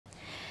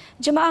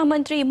Jemaah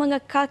Menteri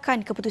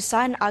mengekalkan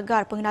keputusan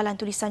agar pengenalan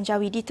tulisan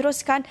Jawi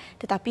diteruskan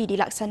tetapi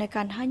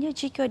dilaksanakan hanya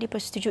jika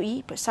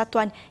dipersetujui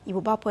Persatuan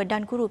Ibu Bapa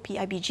dan Guru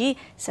PIBG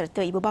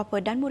serta Ibu Bapa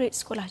dan Murid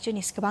Sekolah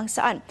Jenis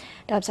Kebangsaan.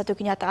 Dalam satu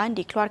kenyataan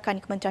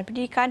dikeluarkan Kementerian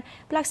Pendidikan,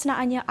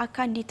 pelaksanaannya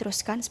akan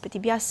diteruskan seperti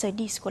biasa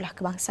di sekolah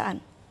kebangsaan.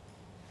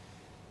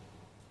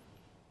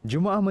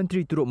 Jemaah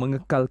Menteri turut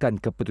mengekalkan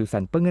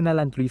keputusan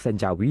pengenalan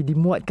tulisan Jawi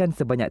dimuatkan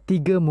sebanyak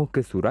 3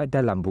 muka surat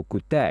dalam buku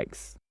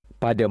teks.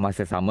 Pada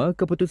masa sama,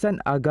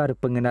 keputusan agar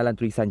pengenalan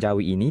tulisan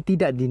Jawi ini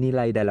tidak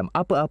dinilai dalam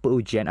apa-apa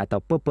ujian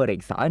atau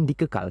peperiksaan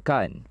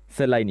dikekalkan.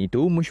 Selain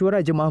itu,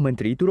 mesyuarat Jemaah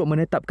Menteri turut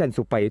menetapkan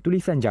supaya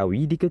tulisan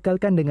Jawi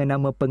dikekalkan dengan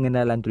nama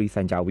pengenalan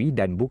tulisan Jawi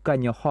dan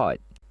bukannya Mohd.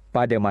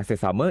 Pada masa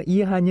sama,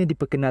 ia hanya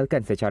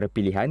diperkenalkan secara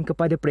pilihan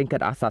kepada peringkat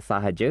asas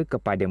sahaja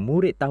kepada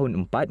murid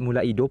tahun 4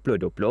 mulai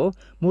 2020,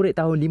 murid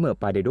tahun 5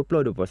 pada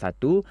 2021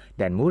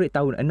 dan murid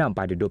tahun 6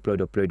 pada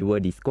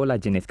 2022 di Sekolah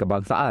Jenis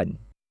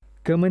Kebangsaan.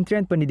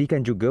 Kementerian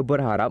Pendidikan juga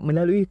berharap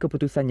melalui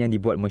keputusan yang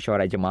dibuat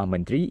mesyuarat Jemaah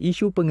Menteri,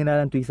 isu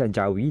pengenalan tulisan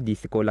Jawi di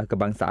sekolah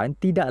kebangsaan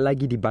tidak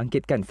lagi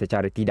dibangkitkan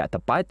secara tidak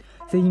tepat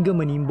sehingga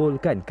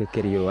menimbulkan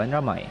kekeliruan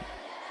ramai.